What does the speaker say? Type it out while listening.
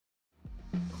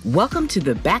Welcome to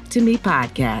the Back to Me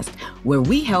podcast, where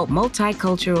we help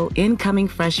multicultural incoming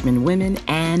freshman women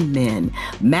and men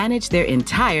manage their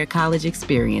entire college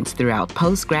experience throughout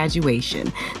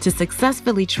post-graduation to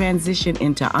successfully transition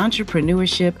into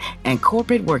entrepreneurship and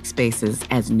corporate workspaces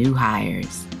as new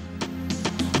hires.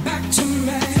 Back to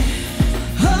me.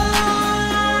 Oh,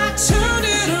 I turned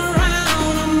it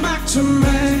around. I'm back to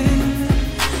me.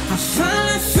 I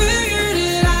finally figured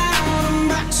it out. I'm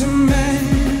back to me.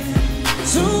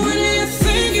 So when you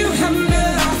think you have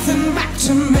nothing, back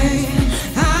to me.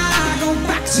 I go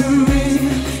back to me.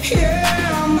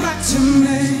 Yeah, I'm back to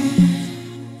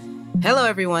me. Hello,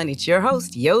 everyone. It's your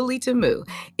host, Yoli Tamu.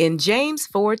 In James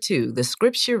 4:2, the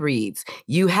scripture reads,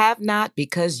 "You have not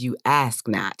because you ask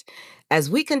not." As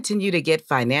we continue to get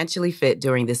financially fit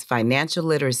during this Financial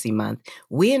Literacy Month,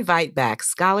 we invite back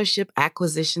scholarship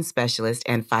acquisition specialist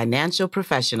and financial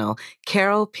professional,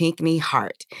 Carole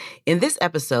Pinkney-Hart. In this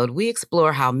episode, we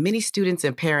explore how many students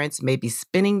and parents may be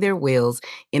spinning their wheels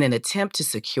in an attempt to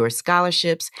secure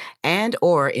scholarships and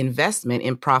or investment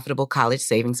in profitable college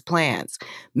savings plans.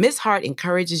 Ms. Hart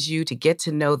encourages you to get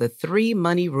to know the 3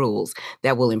 money rules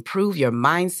that will improve your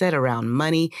mindset around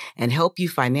money and help you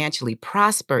financially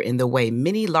prosper in the way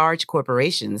many large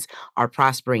corporations are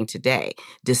prospering today,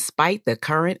 despite the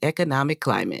current economic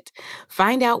climate.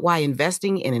 Find out why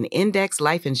investing in an index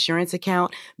life insurance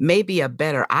account may be a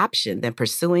better option than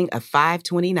pursuing a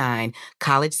 529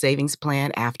 college savings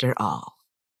plan after all.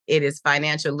 It is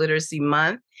Financial Literacy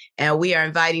Month, and we are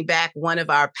inviting back one of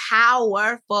our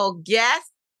powerful guests,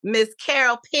 Miss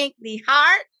Carole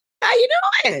Pinkney-Hart. How you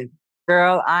doing?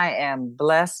 Girl, I am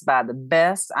blessed by the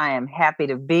best. I am happy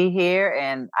to be here.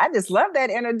 And I just love that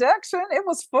introduction. It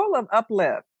was full of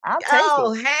uplift. I'll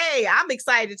take it. Hey, I'm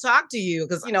excited to talk to you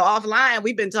because, offline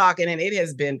we've been talking and it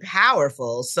has been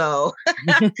powerful. So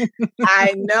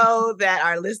I know that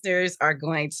our listeners are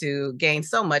going to gain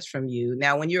so much from you.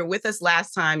 Now, when you were with us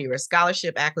last time, you were a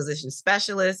scholarship acquisition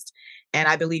specialist, and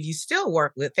I believe you still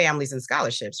work with families and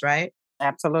scholarships, right?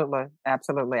 Absolutely.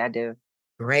 Absolutely. I do.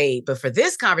 Great. But for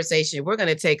this conversation, we're going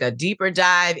to take a deeper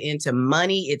dive into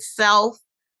money itself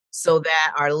so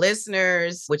that our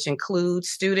listeners, which include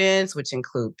students, which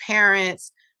include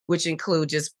parents, which include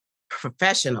just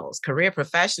professionals, career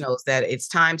professionals, that it's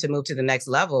time to move to the next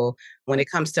level when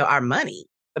it comes to our money.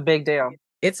 A big deal.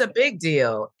 It's a big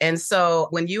deal. And so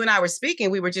when you and I were speaking,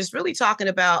 we were just really talking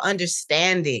about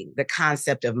understanding the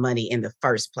concept of money in the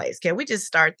first place. Can we just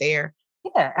start there?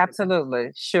 Yeah,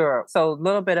 absolutely. Sure. So a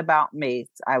little bit about me.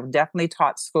 I definitely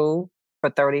taught school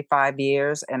for 35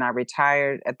 years and I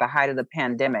retired at the height of the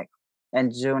pandemic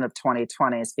in June of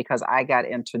 2020. It's because I got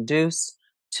introduced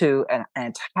to an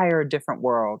entire different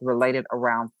world related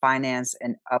around finance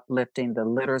and uplifting the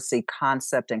literacy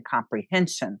concept and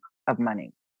comprehension of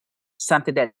money,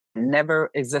 something that never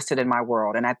existed in my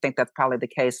world. And I think that's probably the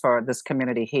case for this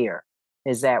community here,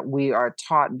 is that we are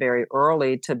taught very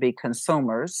early to be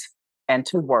consumers and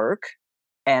to work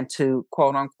and to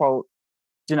quote unquote,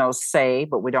 save,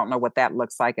 but we don't know what that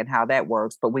looks like and how that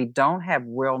works. But we don't have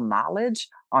real knowledge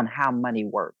on how money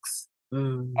works.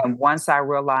 Mm. And once I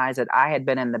realized that I had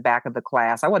been in the back of the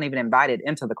class, I wasn't even invited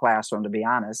into the classroom, to be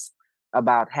honest,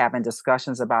 about having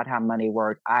discussions about how money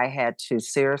worked, I had to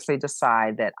seriously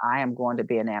decide that I am going to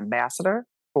be an ambassador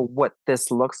for what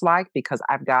this looks like, because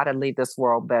I've got to leave this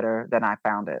world better than I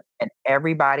found it. And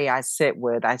everybody I sit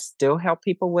with, I still help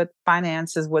people with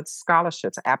finances, with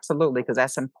scholarships. Absolutely, because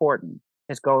that's important.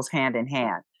 It goes hand in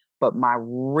hand. But my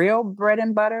real bread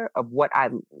and butter of what I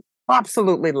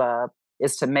absolutely love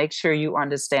is to make sure you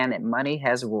understand that money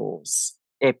has rules.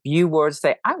 If you were to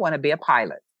say, I want to be a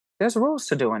pilot, there's rules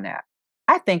to doing that.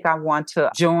 I think I want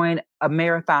to join a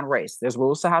marathon race. There's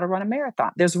rules to how to run a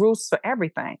marathon. There's rules for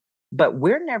everything. But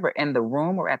we're never in the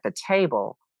room or at the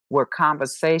table where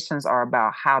conversations are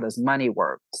about how does money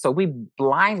work. So we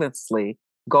blindly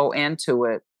go into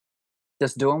it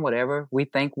just doing whatever we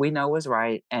think we know is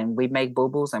right. And we make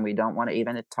boo-boos and we don't want to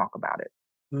even talk about it.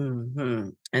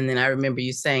 Mm-hmm. And then I remember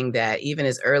you saying that even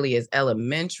as early as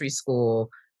elementary school,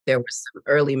 there was some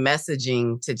early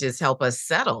messaging to just help us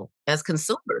settle as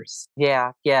consumers.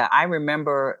 Yeah. I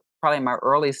remember probably in my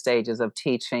early stages of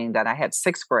teaching that I had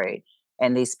 6th grade.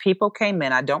 And these people came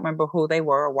in. I don't remember who they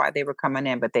were or why they were coming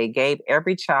in, but they gave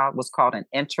every child what's called an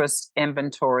interest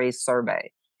inventory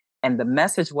survey. And the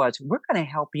message was, we're going to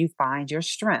help you find your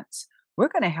strengths. We're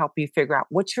going to help you figure out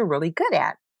what you're really good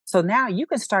at. So now you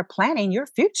can start planning your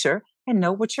future and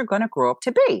know what you're going to grow up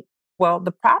to be. Well,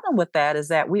 the problem with that is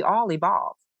that we all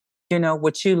evolve.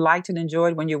 What you liked and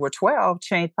enjoyed when you were 12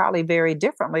 changed probably very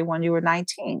differently when you were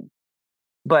 19.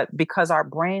 But because our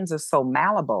brains are so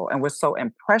malleable and we're so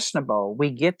impressionable,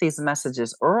 we get these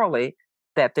messages early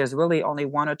that there's really only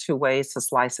one or two ways to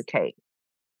slice a cake.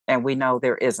 And we know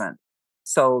there isn't.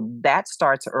 So that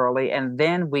starts early. And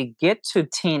then we get to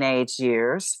teenage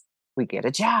years, we get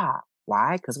a job.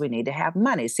 Why? Because we need to have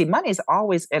money. See, money is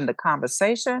always in the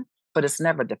conversation, but it's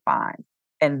never defined.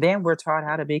 And then we're taught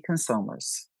how to be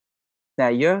consumers. Now,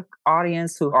 your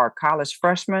audience who are college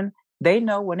freshmen, they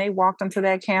know when they walked onto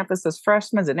that campus as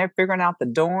freshmen and they're figuring out the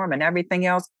dorm and everything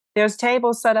else, there's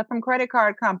tables set up from credit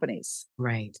card companies.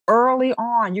 Right. Early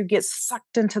on, you get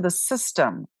sucked into the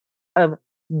system of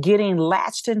getting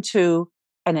latched into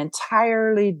an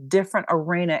entirely different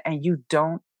arena and you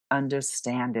don't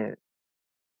understand it.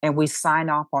 And we sign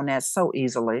off on that so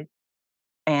easily.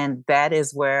 And that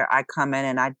is where I come in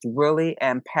and I really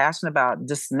am passionate about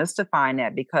demystifying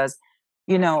that because,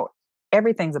 you know,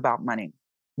 everything's about money.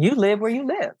 You live where you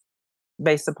live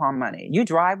based upon money. You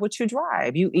drive what you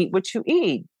drive. You eat what you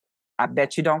eat. I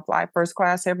bet you don't fly first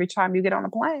class every time you get on a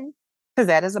plane because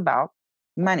that is about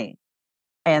money.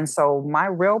 And so my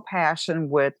real passion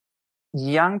with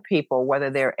young people, whether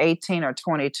they're 18 or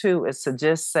 22, is to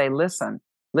just say, listen,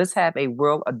 let's have a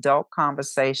real adult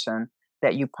conversation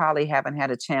that you probably haven't had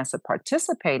a chance to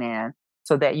participate in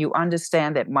so that you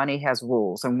understand that money has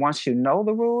rules. And once you know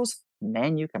the rules,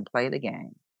 then you can play the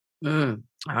game.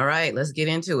 All right, let's get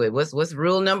into it. What's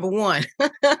rule number one?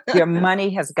 Your money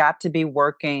has got to be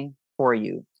working for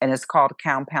you, and it's called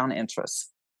compound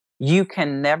interest. You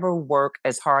can never work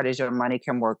as hard as your money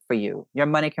can work for you. Your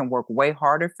money can work way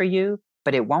harder for you,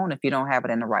 but it won't if you don't have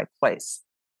it in the right place.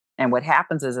 And what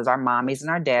happens is our mommies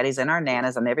and our daddies and our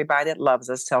nanas and everybody that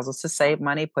loves us tells us to save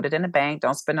money, put it in the bank,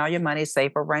 don't spend all your money,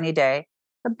 save for a rainy day.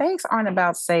 The banks aren't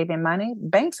about saving money.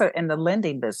 Banks are in the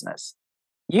lending business.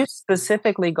 You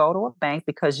specifically go to a bank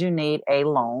because you need a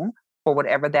loan for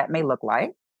whatever that may look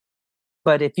like.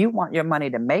 But if you want your money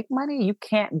to make money, you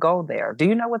can't go there. Do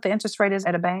you know what the interest rate is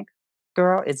at a bank?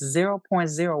 Girl, it's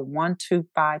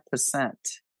 0.0125%.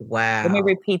 Wow. Let me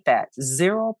repeat that,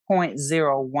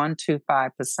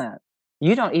 0.0125%.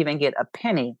 You don't even get a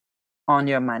penny on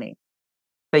your money.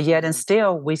 But yet and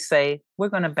still, we say, we're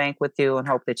going to bank with you and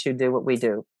hope that you do what we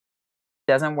do.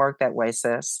 Doesn't work that way,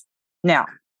 sis. Now,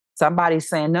 somebody's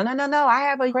saying, no, I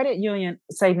have a credit union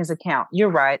savings account.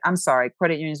 You're right. I'm sorry.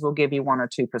 Credit unions will give you 1 or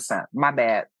 2%. My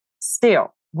bad.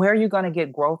 Still, where are you going to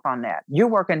get growth on that? You're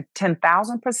working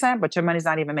 10,000%, but your money's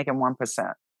not even making 1%.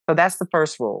 So that's the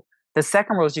first rule. The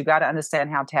second rule is you got to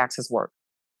understand how taxes work.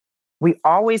 We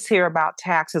always hear about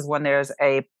taxes when there's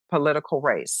a political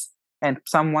race and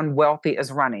someone wealthy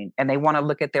is running and they want to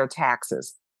look at their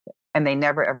taxes and they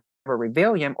never ever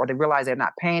reveal them or they realize they're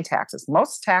not paying taxes.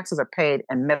 Most taxes are paid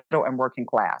in middle and working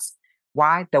class.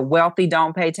 Why? The wealthy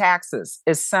don't pay taxes.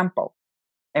 It's simple.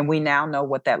 And we now know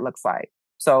what that looks like.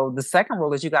 So the second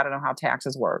rule is you got to know how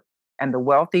taxes work. And the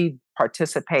wealthy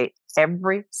participate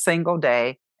every single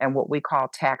day in what we call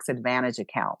tax advantage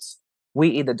accounts. We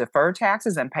either defer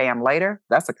taxes and pay them later.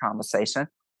 That's a conversation.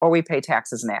 Or we pay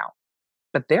taxes now.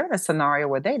 But they're in a scenario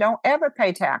where they don't ever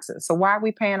pay taxes. So why are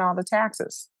we paying all the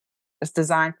taxes? It's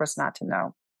designed for us not to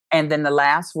know. And then the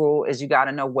last rule is you got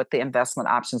to know what the investment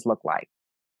options look like.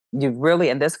 You really,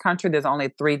 in this country, there's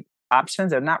only 3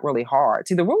 options. They're not really hard.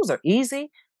 See, the rules are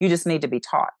easy. You just need to be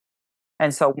taught.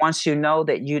 And so once you know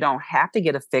that you don't have to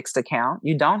get a fixed account,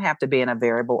 you don't have to be in a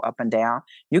variable up and down,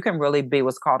 you can really be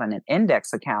what's called an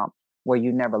index account where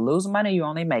you never lose money, you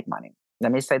only make money.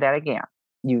 Let me say that again.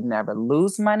 You never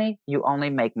lose money, you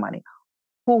only make money.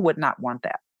 Who would not want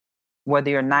that? Whether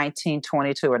you're 19,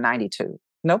 22, or 92.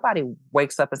 Nobody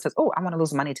wakes up and says, oh, I want to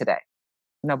lose money today.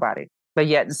 Nobody. But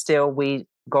yet and still we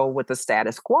go with the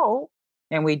status quo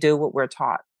and we do what we're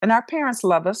taught. And our parents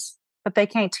love us, but they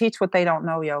can't teach what they don't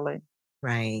know, Yoli.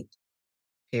 Right.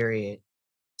 Period.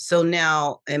 So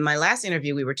now in my last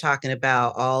interview, we were talking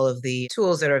about all of the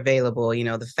tools that are available, you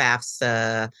know, the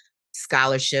FAFSA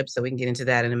scholarship. So we can get into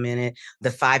that in a minute.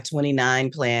 The 529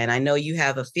 plan. I know you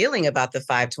have a feeling about the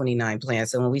 529 plan.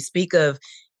 So when we speak of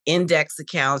index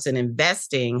accounts and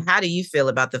investing, how do you feel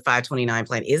about the 529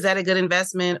 plan? Is that a good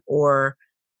investment or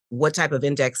what type of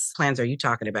index plans are you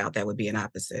talking about that would be an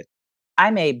opposite?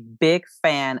 I'm a big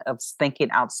fan of thinking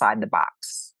outside the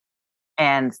box.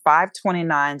 And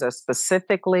 529s are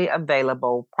specifically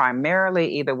available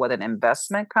primarily either with an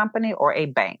investment company or a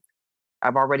bank.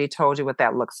 I've already told you what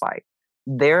that looks like.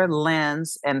 Their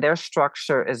lens and their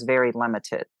structure is very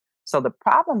limited. So the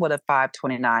problem with a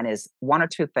 529 is 1 or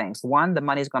 2 things. One, the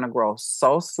money's going to grow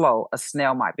so slow, a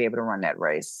snail might be able to run that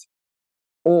race.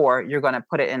 Or you're going to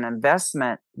put it in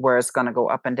investment where it's going to go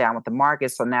up and down with the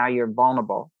market. So now you're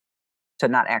vulnerable to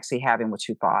not actually having what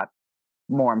you thought.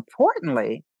 More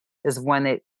importantly, is when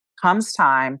it comes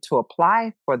time to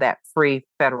apply for that free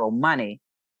federal money,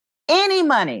 any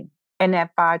money in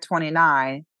that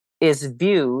 529 is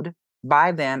viewed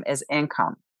by them as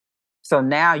income. So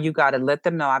now you got to let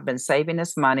them know I've been saving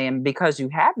this money. And because you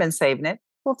have been saving it,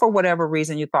 well, for whatever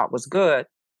reason you thought was good,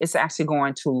 it's actually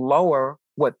going to lower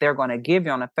what they're going to give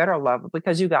you on a federal level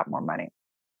because you got more money,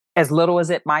 as little as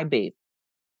it might be.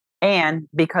 And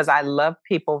because I love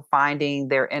people finding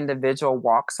their individual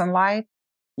walks in life,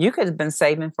 you could have been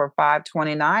saving for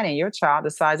 529 and your child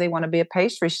decides they want to be a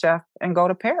pastry chef and go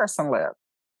to Paris and live.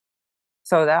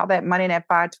 So all that money in that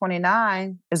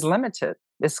 529 is limited.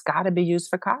 It's got to be used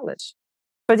for college.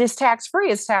 But it's tax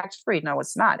free. It's tax free. No,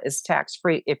 it's not. It's tax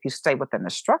free if you stay within the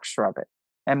structure of it.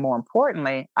 And more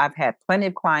importantly, I've had plenty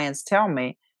of clients tell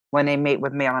me when they meet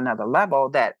with me on another level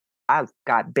that I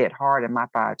got bit hard in my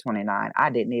 529. I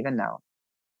didn't even know.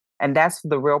 And that's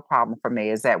the real problem for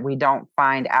me, is that we don't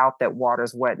find out that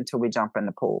water's wet until we jump in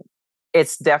the pool.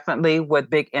 It's definitely what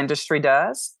big industry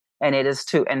does, and it is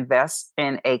to invest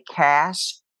in a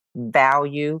cash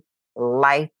value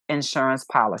life insurance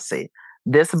policy.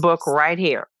 This book right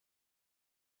here,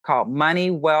 called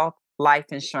Money, Wealth, Life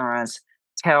Insurance,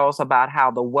 tells about how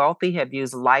the wealthy have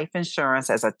used life insurance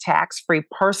as a tax-free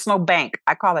personal bank.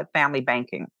 I call it family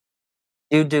banking.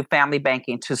 You do family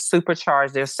banking to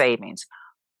supercharge their savings.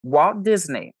 Walt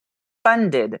Disney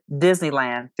funded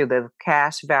Disneyland through the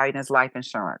cash value in his life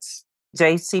insurance.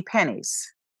 J.C.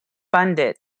 Penney's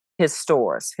funded his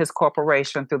stores, his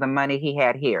corporation, through the money he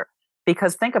had here.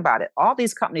 Because think about it, all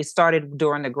these companies started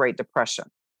during the Great Depression,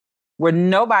 where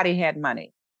nobody had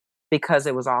money because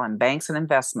it was all in banks and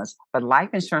investments. But life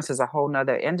insurance is a whole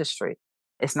nother industry.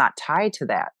 It's not tied to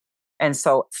that. And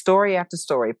so story after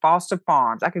story, Foster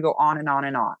Farms, I could go on and on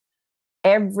and on.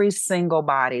 Every single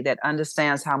body that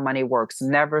understands how money works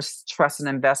never trusts an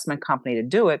investment company to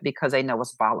do it because they know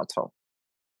it's volatile.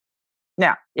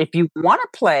 Now, if you want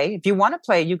to play,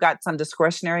 you got some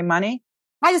discretionary money.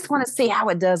 I just want to see how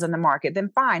it does in the market.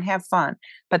 Then fine, have fun.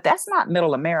 But that's not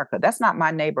middle America. That's not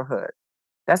my neighborhood.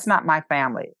 That's not my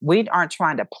family. We aren't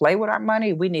trying to play with our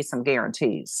money. We need some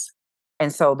guarantees.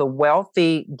 And so the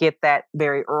wealthy get that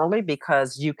very early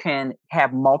because you can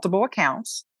have multiple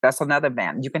accounts. That's another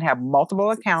advantage. You can have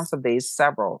multiple accounts of these,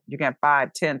 several. You can have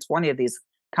 5, 10, 20 of these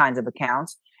kinds of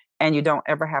accounts. And you don't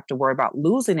ever have to worry about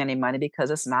losing any money because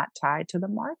it's not tied to the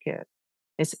market.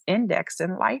 It's indexed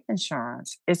in life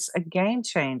insurance. It's a game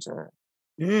changer.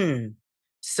 Mm.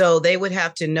 So they would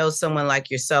have to know someone like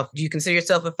yourself. Do you consider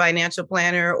yourself a financial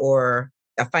planner or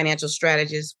a financial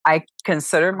strategist? I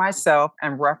consider myself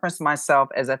and reference myself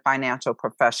as a financial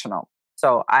professional.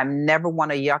 So I never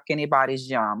want to yuck anybody's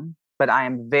yum, but I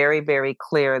am very, very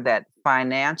clear that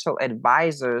financial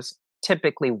advisors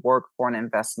typically work for an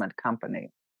investment company,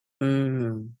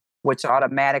 which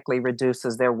automatically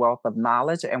reduces their wealth of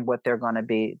knowledge and what they're going to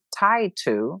be tied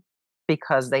to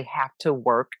because they have to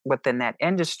work within that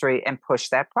industry and push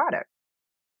that product.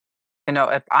 You know,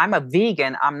 if I'm a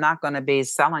vegan, I'm not going to be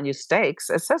selling you steaks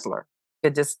at Sizzler.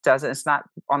 It just doesn't, it's not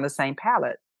on the same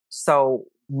palette. So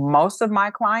most of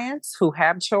my clients who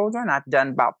have children, I've done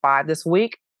about 5 this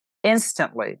week,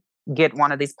 instantly get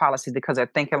one of these policies because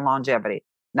they're thinking longevity.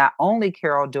 Not only,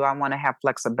 Carol, do I want to have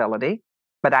flexibility,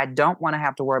 but I don't want to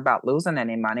have to worry about losing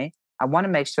any money. I want to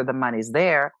make sure the money's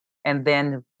there. And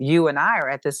then you and I are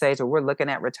at this age where we're looking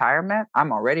at retirement.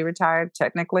 I'm already retired,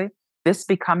 technically. This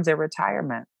becomes a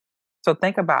retirement. So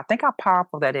think how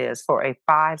powerful that is for a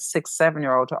 5, 6,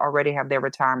 7-year-old to already have their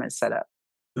retirement set up.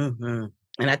 Mm-hmm.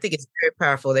 And I think it's very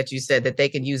powerful that you said that they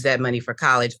can use that money for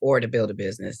college or to build a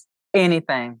business.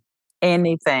 Anything.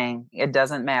 It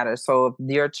doesn't matter. So if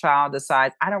your child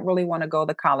decides, I don't really want to go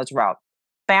the college route,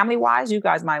 family-wise, you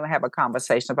guys might have a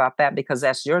conversation about that because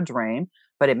that's your dream,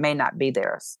 but it may not be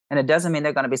theirs. And it doesn't mean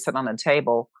they're going to be sitting on the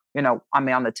table,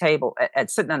 on the table,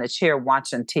 sitting on a chair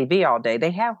watching TV all day.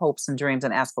 They have hopes and dreams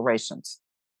and aspirations.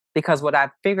 Because what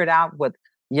I've figured out with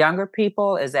younger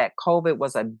people is that COVID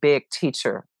was a big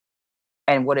teacher.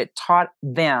 And what it taught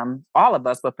them, all of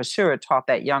us, but for sure it taught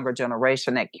that younger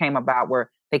generation that came about where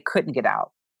they couldn't get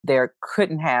out. They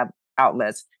couldn't have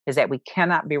outlets, is that we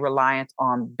cannot be reliant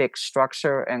on big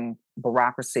structure and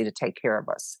bureaucracy to take care of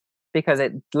us because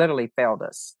it literally failed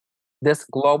us. This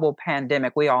global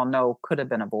pandemic, we all know, could have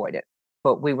been avoided,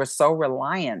 but we were so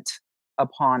reliant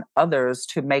upon others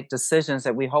to make decisions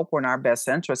that we hope were in our best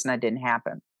interest, and that didn't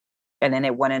happen. And then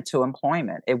it went into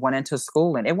employment. It went into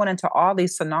schooling. It went into all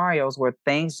these scenarios where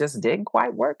things just didn't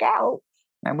quite work out.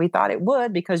 And we thought it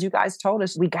would because you guys told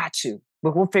us, we got you,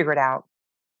 but we'll figure it out.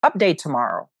 Update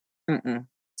tomorrow.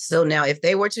 So now if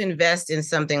they were to invest in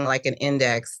something like an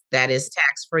index, that is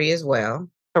tax-free as well.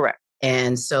 Correct.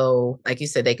 And so, like you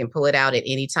said, they can pull it out at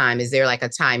any time. Is there like a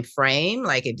time frame?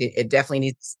 Like it definitely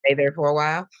needs to stay there for a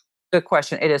while? Good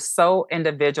question. It is so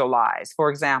individualized. For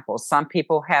example, some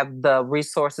people have the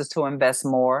resources to invest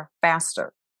more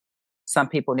faster. Some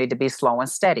people need to be slow and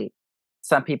steady.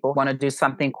 Some people want to do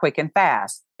something quick and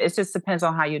fast. It just depends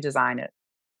on how you design it.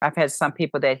 I've had some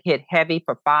people that hit heavy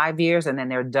for 5 years and then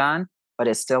they're done, but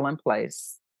it's still in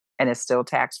place and it's still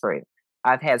tax free.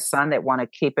 I've had some that want to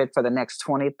keep it for the next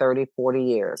 20, 30, 40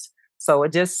 years. So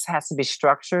it just has to be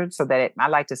structured so that I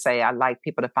like to say, I like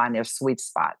people to find their sweet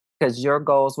spot because your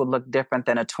goals would look different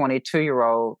than a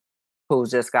 22-year-old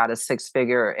who's just got a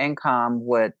 6-figure income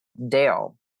with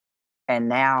Dale. And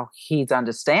now he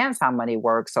understands how money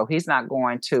works. So he's not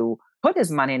going to put his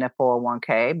money in a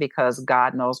 401k because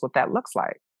God knows what that looks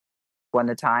like when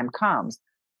the time comes.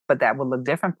 But that would look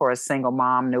different for a single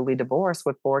mom, newly divorced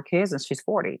with 4 kids, and she's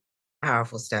 40.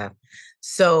 Powerful stuff.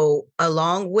 So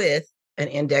along with an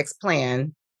index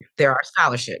plan, there are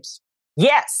scholarships.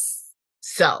 Yes.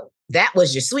 So that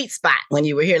was your sweet spot when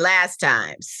you were here last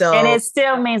time. So, and it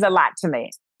still means a lot to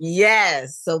me.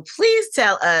 Yes. So please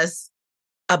tell us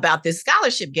about this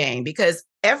scholarship game, because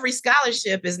every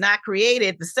scholarship is not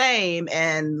created the same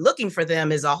and looking for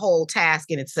them is a whole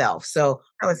task in itself. So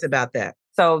tell us about that.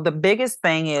 So the biggest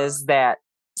thing is that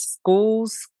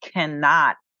schools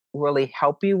cannot really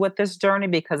help you with this journey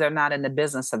because they're not in the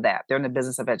business of that. They're in the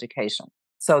business of education.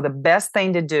 So the best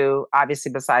thing to do,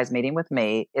 obviously, besides meeting with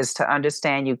me, is to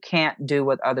understand you can't do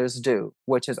what others do,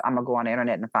 which is I'm going to go on the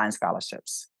internet and find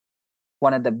scholarships.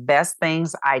 One of the best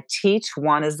things I teach,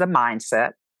 one is the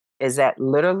mindset, is that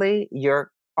literally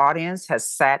your audience has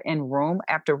sat in room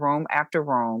after room after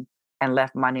room and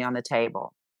left money on the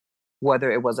table.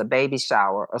 Whether it was a baby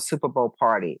shower, a Super Bowl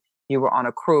party, you were on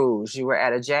a cruise, you were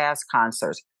at a jazz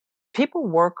concert. People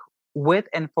work with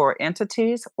and for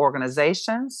entities,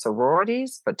 organizations,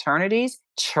 sororities, fraternities,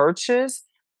 churches.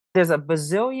 There's a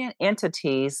bazillion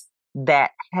entities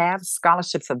that have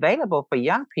scholarships available for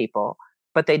young people,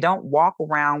 but they don't walk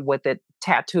around with it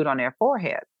tattooed on their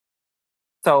forehead.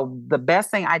 So the best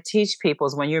thing I teach people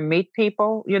is when you meet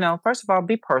people, first of all,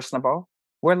 be personable.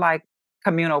 We're like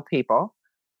communal people.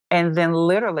 And then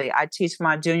literally I teach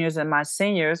my juniors and my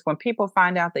seniors, when people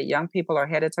find out that young people are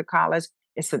headed to college,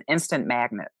 it's an instant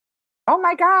magnet. Oh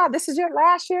my God, this is your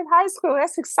last year of high school.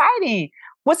 That's exciting.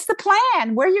 What's the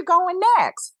plan? Where are you going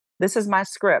next? This is my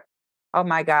script. Oh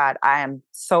my God, I am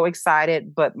so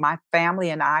excited. But my family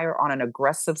and I are on an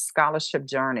aggressive scholarship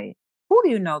journey. Who do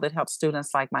you know that helps students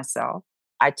like myself?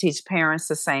 I teach parents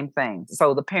the same thing.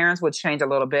 So the parents would change a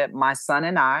little bit. My son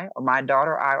and I, or my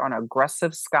daughter, are on an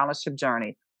aggressive scholarship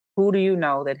journey. Who do you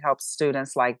know that helps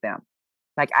students like them?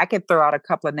 Like I could throw out a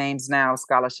couple of names now,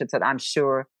 scholarships that I'm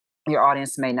sure your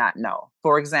audience may not know.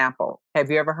 For example,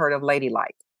 have you ever heard of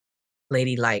Ladylike?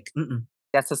 Ladylike. Mm-mm.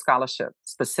 That's a scholarship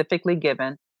specifically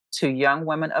given to young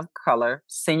women of color,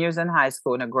 seniors in high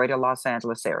school in the greater Los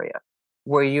Angeles area.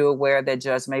 Were you aware that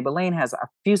Judge Maybelline has a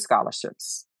few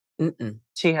scholarships? Mm-mm.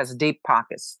 She has deep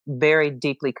pockets, very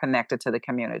deeply connected to the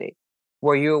community.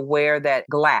 Were you aware that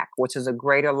GLAC, which is a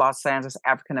greater Los Angeles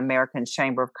African American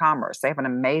Chamber of Commerce, they have an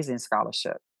amazing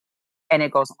scholarship? And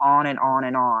it goes on and on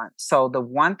and on. So the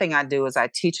one thing I do is I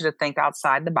teach you to think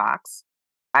outside the box.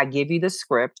 I give you the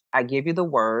script. I give you the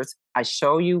words. I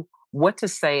show you what to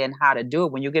say and how to do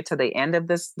it. When you get to the end of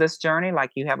this journey,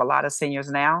 like you have a lot of seniors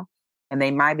now, and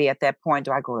they might be at that point,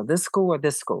 do I go to this school or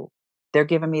this school? They're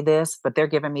giving me this, but they're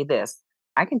giving me this.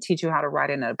 I can teach you how to write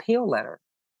an appeal letter.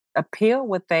 Appeal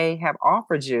what they have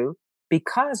offered you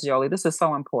because, Jolie, this is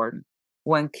so important.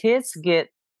 When kids get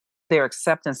their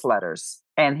acceptance letters,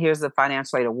 and here's the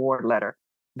financial aid award letter,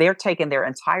 they're taking their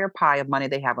entire pie of money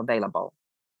they have available,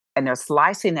 and they're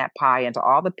slicing that pie into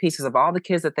all the pieces of all the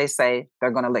kids that they say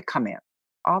they're going to let come in.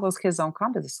 All those kids don't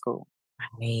come to the school.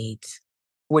 Right.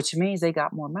 Which means they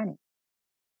got more money.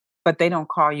 But they don't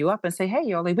call you up and say, hey,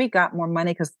 Yoli, we got more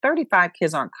money because 35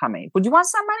 kids aren't coming. Would you want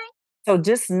some money? So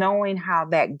just knowing how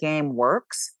that game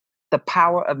works, the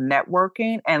power of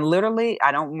networking, and literally,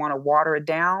 I don't want to water it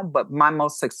down, but my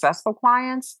most successful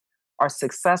clients are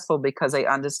successful because they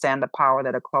understand the power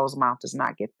that a closed mouth does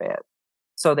not get fed.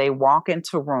 So they walk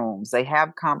into rooms, they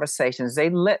have conversations,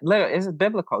 literally, it's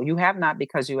biblical. You have not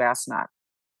because you ask not.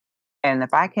 And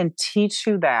if I can teach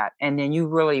you that, and then you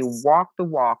really walk the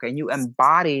walk and you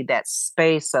embody that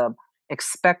space of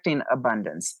expecting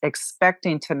abundance,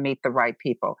 expecting to meet the right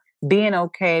people, being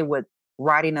okay with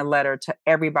writing a letter to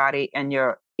everybody in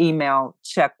your email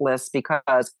checklist,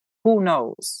 because who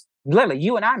knows? Literally,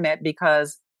 you and I met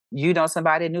because You know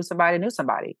somebody, knew somebody, knew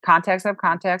somebody. Contacts have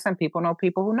contacts, and people know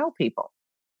people who know people.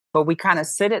 But we kind of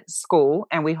sit at school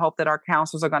and we hope that our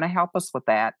counselors are going to help us with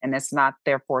that. And it's not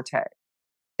their forte.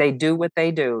 They do what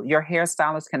they do. Your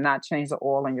hairstylist cannot change the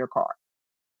oil in your car.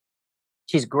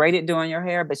 She's great at doing your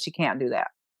hair, but she can't do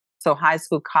that. So high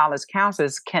school, college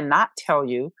counselors cannot tell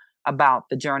you about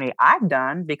the journey I've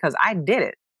done because I did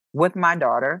it with my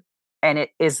daughter. And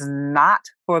it is not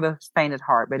for the faint at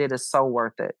heart, but it is so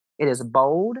worth it. It is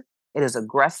bold, it is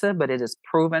aggressive, but it is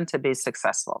proven to be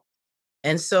successful.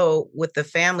 And so with the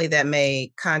family that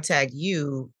may contact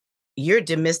you, you're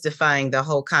demystifying the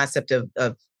whole concept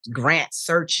of grant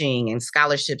searching and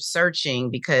scholarship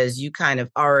searching because you kind of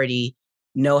already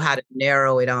know how to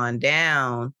narrow it on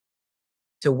down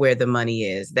to where the money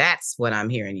is. That's what I'm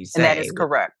hearing you say. And that is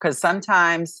correct. Because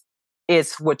sometimes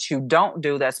it's what you don't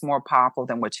do that's more powerful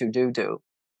than what you do.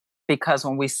 Because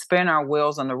when we spin our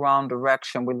wheels in the wrong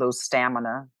direction, we lose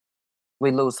stamina,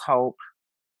 we lose hope,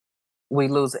 we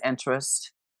lose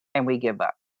interest, and we give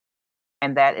up.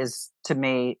 And that is, to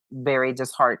me, very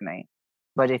disheartening.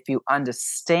 But if you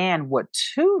understand what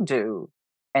to do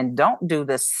and don't do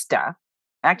this stuff,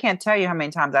 I can't tell you how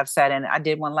many times I've sat in, I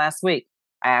did one last week.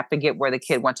 I forget where the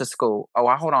kid went to school.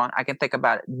 Hold on. I can think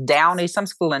about it. Downey, some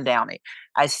school in Downey.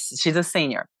 She's a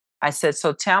senior. I said,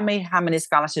 so tell me how many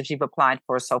scholarships you've applied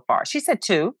for so far. She said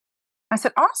 2. I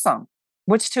said, awesome.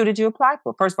 Which 2 did you apply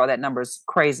for? First of all, that number is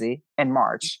crazy in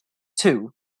March.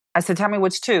 2. I said, tell me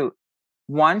which 2.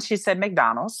 One, she said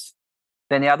McDonald's.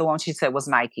 Then the other one she said was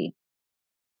Nike.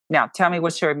 Now, tell me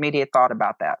what's your immediate thought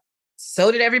about that?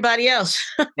 So did everybody else.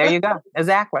 There you go.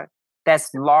 Exactly.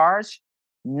 That's large,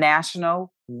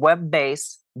 national,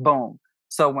 web-based, boom.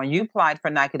 So when you applied for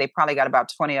Nike, they probably got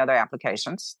about 20 other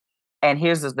applications. And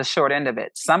here's the short end of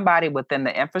it. Somebody within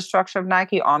the infrastructure of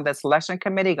Nike on the selection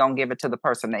committee going to give it to the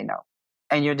person they know.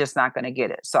 And you're just not going to get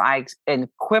it. So I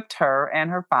equipped her and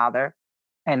her father.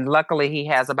 And luckily, he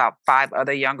has about 5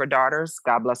 other younger daughters.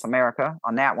 God bless America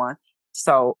on that one.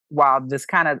 So while this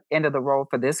kind of ended the road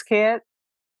for this kid,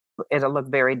 it'll look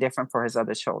very different for his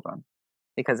other children.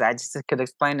 Because I just could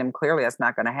explain to him clearly that's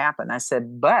not going to happen. I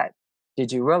said, but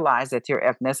did you realize that your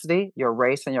ethnicity, your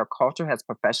race, and your culture has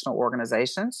professional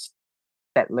organizations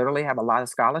that literally have a lot of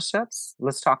scholarships?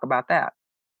 Let's talk about that.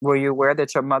 Were you aware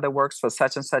that your mother works for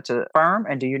such and such a firm?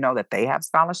 And do you know that they have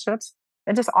scholarships?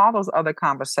 And just all those other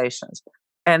conversations.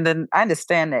 And then I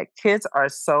understand that kids are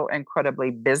so incredibly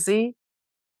busy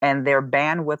and their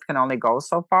bandwidth can only go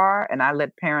so far. And I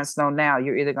let parents know now,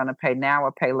 you're either going to pay now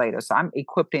or pay later. So I'm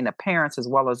equipping the parents as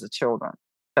well as the children.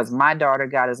 Because my daughter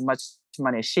got as much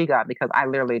money as she got because I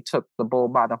literally took the bull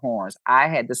by the horns. I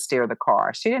had to steer the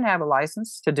car. She didn't have a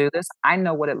license to do this. I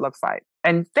know what it looks like.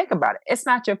 And think about it. It's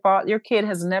not your fault. Your kid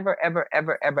has never, ever,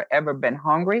 ever, ever, ever been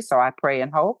hungry. So I pray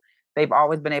and hope. They've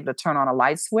always been able to turn on a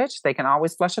light switch. They can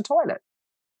always flush a toilet.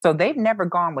 So they've never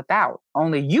gone without.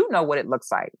 Only you know what it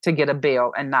looks like to get a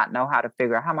bill and not know how to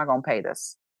figure out how am I going to pay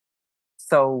this.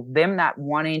 So them not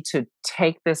wanting to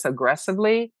take this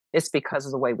aggressively, it's because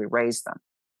of the way we raised them.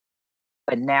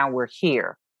 But now we're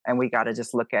here and we got to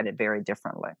just look at it very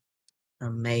differently.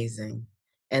 Amazing.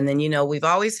 And then, we've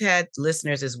always had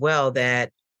listeners as well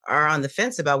that are on the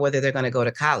fence about whether they're going to go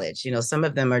to college. Some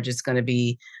of them are just going to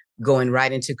be going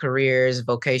right into careers,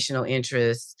 vocational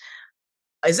interests.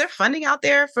 Is there funding out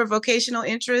there for vocational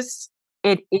interests?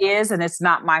 It is, and it's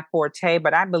not my forte,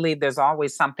 but I believe there's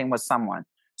always something with someone.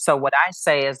 So what I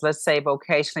say is, let's say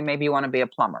vocationally, maybe you want to be a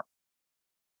plumber.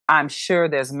 I'm sure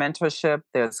there's mentorship,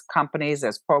 there's companies,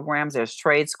 there's programs, there's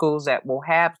trade schools that will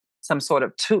have some sort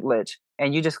of tutelage,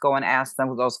 and you just go and ask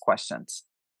them those questions.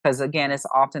 Because again, it's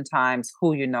oftentimes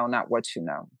who you know, not what you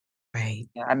know. Right.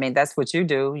 I mean, that's what you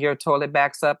do. Your toilet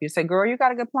backs up. You say, girl, you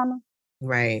got a good plumber?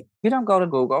 Right. You don't go to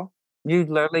Google. You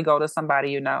literally go to somebody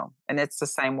you know. And it's the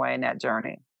same way in that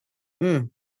journey.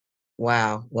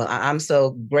 Wow. Well, I'm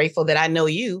so grateful that I know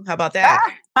you. How about that?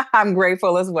 I'm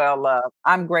grateful as well, love.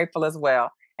 I'm grateful as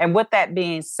well. And with that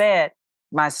being said,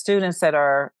 my students that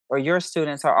are, or your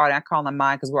students are, I call them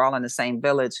mine because we're all in the same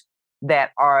village,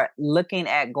 that are looking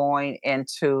at going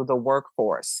into the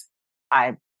workforce.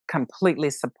 I completely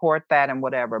support that and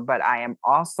whatever, but I am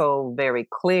also very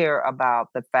clear about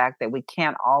the fact that we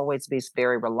can't always be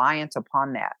very reliant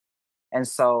upon that. And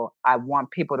so I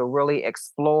want people to really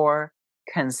explore,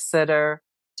 consider,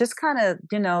 just kind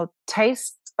of,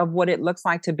 taste of what it looks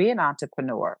like to be an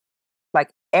entrepreneur.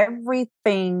 Like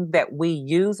everything that we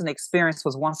use and experience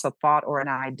was once a thought or an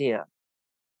idea.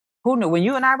 Who knew? When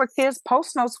you and I were kids,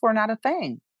 post notes were not a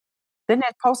thing. Didn't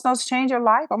that post notes change your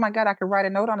life? Oh my God, I could write a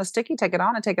note on a sticky, take it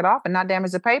on and take it off and not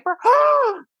damage the paper.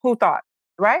 Who thought,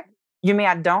 right? You mean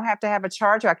I don't have to have a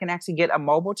charger? I can actually get a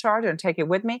mobile charger and take it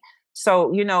with me?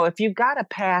 So, if you've got a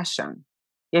passion,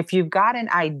 if you've got an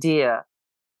idea,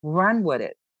 run with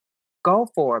it. Go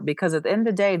for it. Because at the end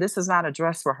of the day, this is not a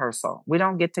dress rehearsal. We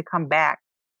don't get to come back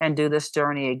and do this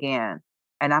journey again.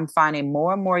 And I'm finding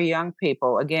more and more young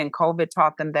people, again, COVID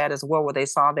taught them that as well, where they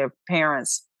saw their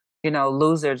parents,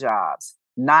 lose their jobs,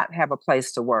 not have a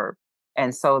place to work.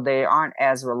 And so they aren't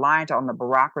as reliant on the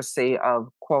bureaucracy of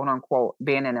quote unquote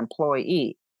being an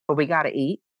employee. But we got to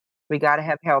eat. We got to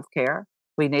have health care.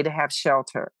 We need to have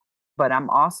shelter. But I'm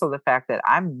also the fact that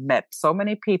I've met so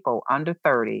many people under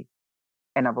 30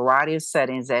 in a variety of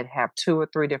settings that have 2 or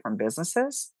 3 different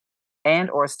businesses and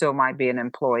or still might be an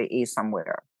employee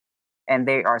somewhere. And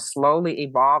they are slowly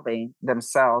evolving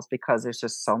themselves because there's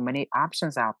just so many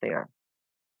options out there.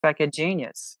 It's like a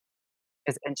genius.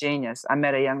 It's ingenious. I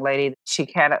met a young lady.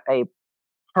 She had a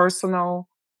personal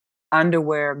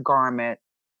underwear garment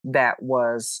that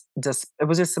was it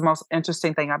was just the most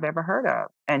interesting thing I've ever heard of.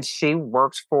 And she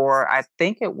worked for, I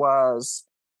think it was,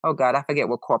 oh God, I forget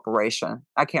what corporation.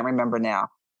 I can't remember now.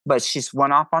 But she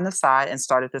went off on the side and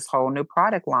started this whole new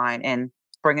product line and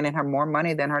bringing in her more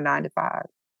money than her 9 to 5.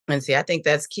 And see, I think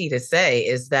that's key to say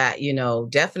is that,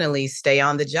 definitely stay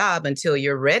on the job until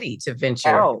you're ready to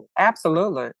venture. Oh,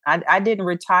 absolutely. I didn't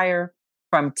retire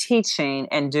from teaching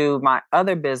and do my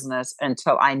other business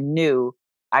until I knew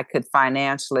I could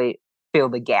financially fill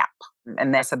the gap.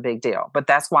 And that's a big deal. But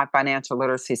that's why financial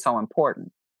literacy is so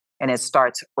important. And it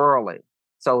starts early.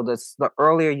 So the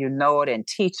earlier you know it and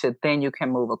teach it, then you can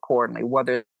move accordingly,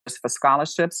 whether it's for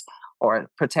scholarships or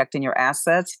protecting your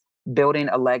assets, building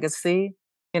a legacy.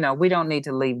 We don't need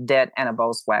to leave debt and a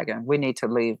Volkswagen. We need to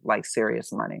leave like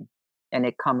serious money. And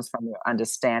it comes from your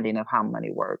understanding of how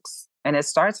money works. And it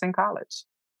starts in college.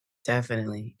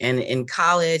 Definitely. And in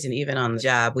college and even on the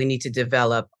job, we need to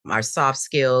develop our soft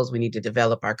skills. We need to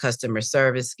develop our customer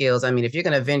service skills. I mean, if you're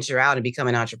going to venture out and become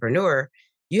an entrepreneur,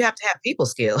 you have to have people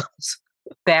skills.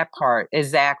 That part,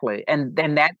 exactly. And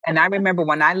I remember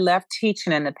when I left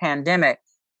teaching in the pandemic,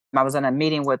 I was in a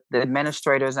meeting with the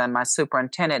administrators and my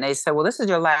superintendent, and they said, well, this is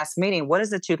your last meeting. What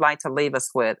is it you'd like to leave us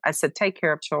with? I said, take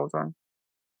care of children.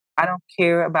 I don't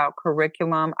care about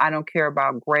curriculum. I don't care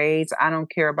about grades. I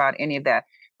don't care about any of that.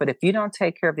 But if you don't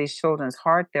take care of these children's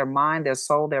heart, their mind, their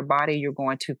soul, their body, you're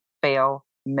going to fail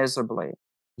miserably.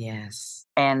 Yes.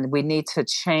 And we need to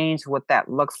change what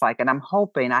that looks like. And I'm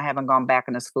hoping, I haven't gone back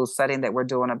in the school setting, that we're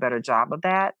doing a better job of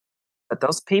that. But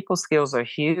those people skills are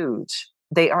huge.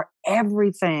 They are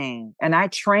everything. And I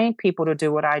train people to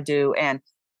do what I do. And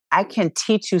I can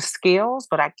teach you skills,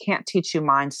 but I can't teach you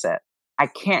mindset. I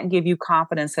can't give you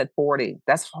confidence at 40.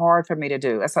 That's hard for me to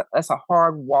do. That's a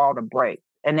hard wall to break.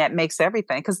 And that makes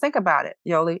everything. Because think about it,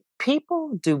 Yoli.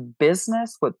 People do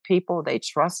business with people they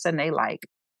trust and they like.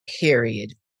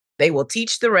 Period. They will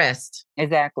teach the rest.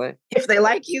 Exactly. If they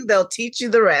like you, they'll teach you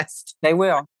the rest. They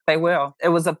will. They will. It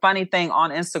was a funny thing on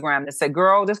Instagram that said,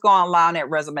 girl, just go online that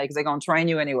resume because they're going to train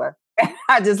you anyway. And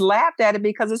I just laughed at it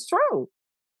because it's true.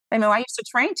 I used to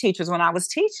train teachers when I was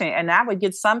teaching, and I would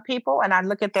get some people and I'd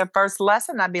look at their first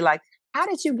lesson and I'd be like, how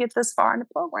did you get this far in the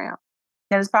program?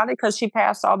 And it's probably because she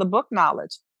passed all the book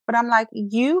knowledge. But I'm like,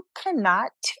 you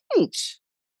cannot teach.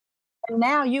 And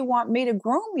now you want me to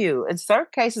groom you. In certain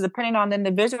cases, depending on the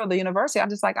individual or the university, I'm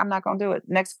just like, I'm not going to do it.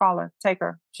 Next caller, take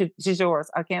her. She's yours.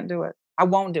 I can't do it. I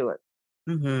won't do it.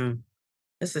 Mm-hmm.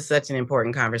 This is such an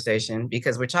important conversation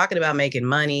because we're talking about making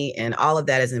money and all of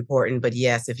that is important. But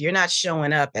yes, if you're not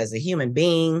showing up as a human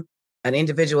being, an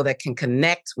individual that can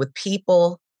connect with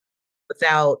people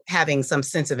without having some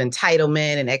sense of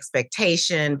entitlement and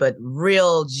expectation, but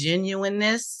real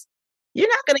genuineness, you're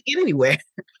not going to get anywhere.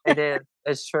 It is.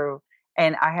 It's true.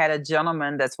 And I had a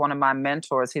gentleman that's one of my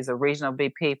mentors. He's a regional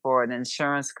VP for an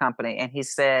insurance company. And he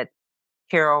said,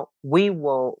 Carole, we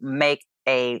will make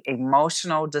a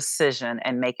emotional decision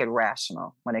and make it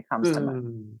rational when it comes to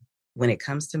money. When it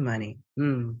comes to money.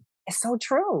 It's so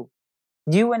true.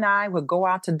 You and I would go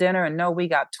out to dinner and know we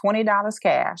got $20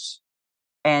 cash.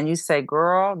 And you say,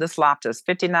 girl, this lobster is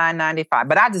 $59.95,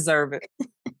 but I deserve it.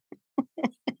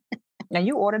 Now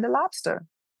you order the lobster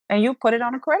and you put it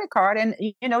on a credit card and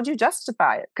you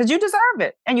justify it because you deserve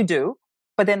it. And you do.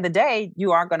 But then the day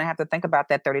you are going to have to think about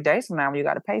that 30 days from now when you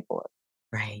got to pay for it.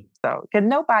 Right. So, because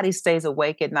nobody stays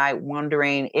awake at night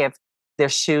wondering if their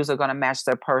shoes are going to match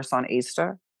their purse on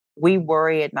Easter. We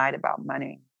worry at night about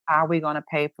money. How are we going to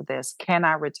pay for this? Can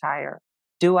I retire?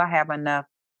 Do I have enough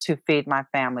to feed my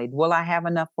family? Will I have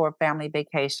enough for a family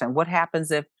vacation? What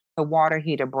happens if the water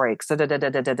heater breaks? Da, da, da, da,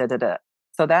 da, da, da, da.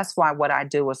 So that's why what I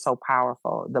do is so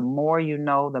powerful. The more you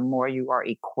know, the more you are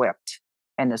equipped.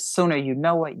 And the sooner you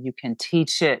know it, you can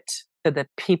teach it. to the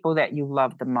people that you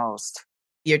love the most.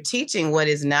 You're teaching what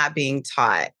is not being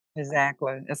taught.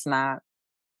 Exactly. It's not,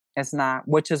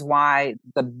 which is why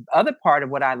the other part of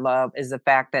what I love is the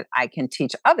fact that I can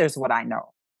teach others what I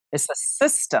know. It's a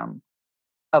system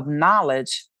of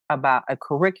knowledge about a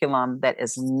curriculum that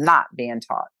is not being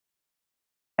taught.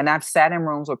 And I've sat in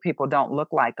rooms where people don't look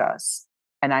like us.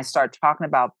 And I start talking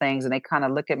about things and they kind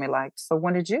of look at me like, so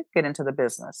when did you get into the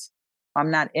business? I'm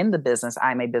not in the business.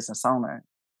 I'm a business owner.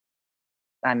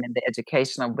 I'm in the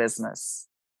educational business.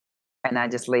 And I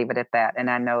just leave it at that. And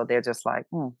I know they're just like,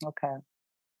 okay,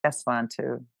 that's fun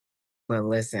too. Well,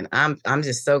 listen, I'm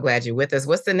just so glad you're with us.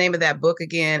 What's the name of that book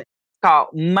again? It's called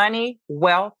Money,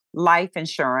 Wealth, Life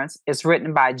Insurance. It's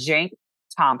written by Jake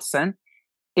Thompson.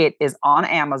 It is on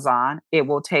Amazon. It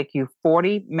will take you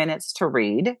 40 minutes to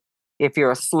read. If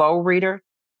you're a slow reader,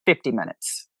 50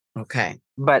 minutes. Okay.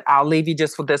 But I'll leave you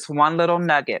just with this one little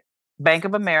nugget. Bank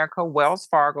of America, Wells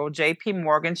Fargo, JP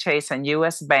Morgan Chase, and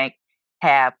US Bank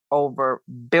have over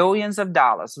billions of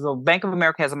dollars. So Bank of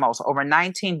America has the most, over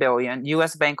 19 billion,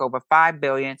 US Bank over 5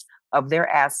 billion of their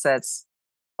assets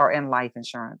are in life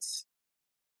insurance.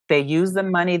 They use the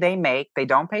money they make. They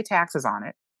don't pay taxes on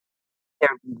it.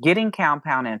 They're getting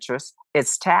compound interest.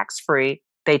 It's tax-free.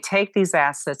 They take these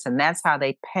assets and that's how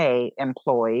they pay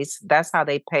employees. That's how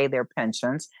they pay their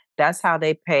pensions. That's how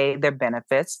they pay their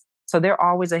benefits. So they're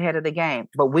always ahead of the game.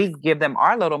 But we give them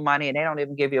our little money and they don't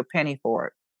even give you a penny for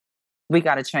it. We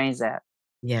got to change that.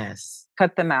 Yes.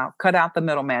 Cut them out. Cut out the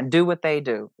middleman. Do what they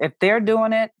do. If they're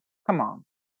doing it, come on.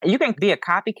 You can be a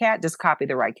copycat, just copy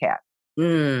the right cat.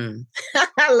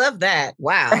 I love that.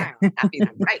 Wow. Copy the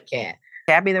right cat.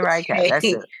 Copy the right cat. That's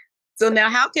it. So now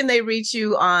how can they reach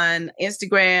you on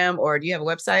Instagram or do you have a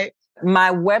website?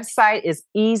 My website is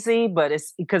easy, but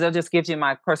it's because it just gives you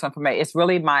my personal information. It's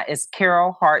really it's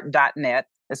carolehart.net.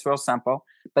 It's real simple,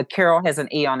 but Carole has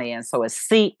an E on the end. So it's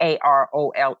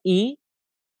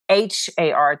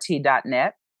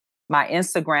CaroleHart.net. My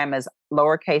Instagram is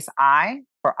lowercase I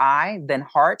for I, then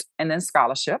heart, and then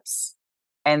scholarships.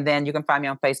 And then you can find me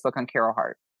on Facebook on Carole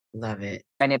Hart. Love it.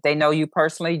 And if they know you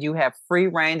personally, you have free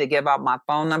reign to give out my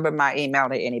phone number, my email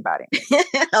to anybody.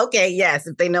 Okay, yes.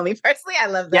 If they know me personally, I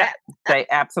love that. Yeah, they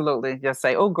absolutely. Just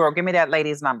say, oh, girl, give me that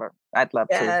lady's number. I'd love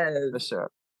to, for sure.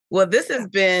 Well, this has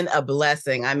been a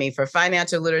blessing. I mean, for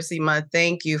Financial Literacy Month,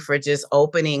 thank you for just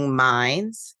opening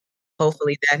minds.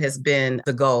 Hopefully that has been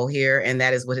the goal here. And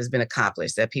that is what has been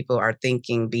accomplished, that people are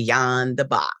thinking beyond the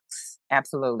box.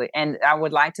 Absolutely. And I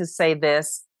would like to say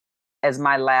this as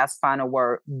my last final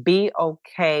word. Be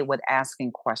okay with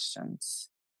asking questions.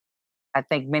 I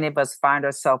think many of us find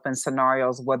ourselves in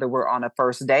scenarios, whether we're on a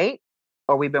first date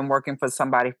or we've been working for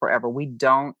somebody forever. We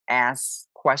don't ask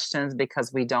questions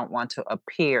because we don't want to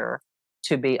appear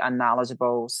to be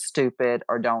unknowledgeable, stupid,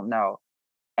 or don't know.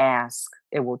 Ask.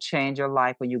 It will change your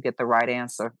life when you get the right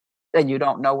answer. And you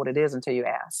don't know what it is until you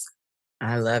ask.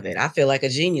 I love it. I feel like a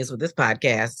genius with this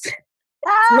podcast.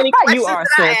 You are,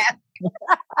 sis.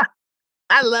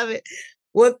 I love it.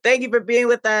 Well, thank you for being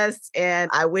with us. And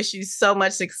I wish you so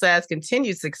much success,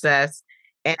 continued success.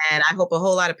 And I hope a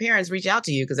whole lot of parents reach out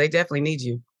to you because they definitely need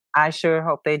you. I sure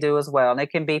hope they do as well. And it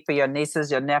can be for your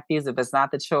nieces, your nephews, if it's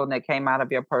not the children that came out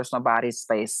of your personal body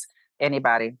space.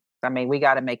 Anybody. I mean, we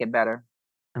got to make it better.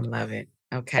 I love it.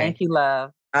 Okay. Thank you,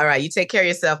 love. All right. You take care of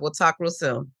yourself. We'll talk real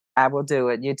soon. I will do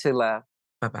it. You too, love.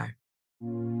 Bye-bye.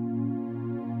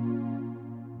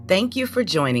 Thank you for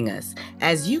joining us.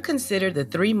 As you consider the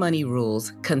 3 money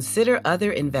rules, consider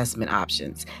other investment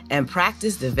options and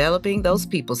practice developing those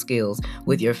people skills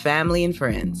with your family and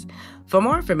friends. For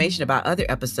more information about other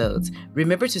episodes,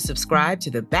 remember to subscribe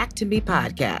to the Back to Me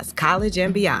podcast, College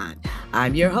and Beyond.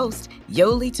 I'm your host,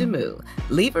 Yoli Tamu.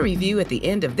 Leave a review at the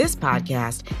end of this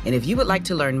podcast, and if you would like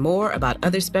to learn more about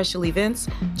other special events,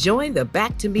 join the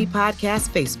Back to Me podcast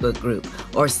Facebook group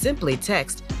or simply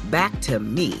text Back to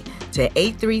Me to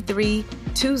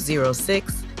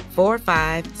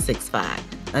 833-206-4565.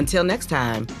 Until next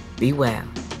time, be well.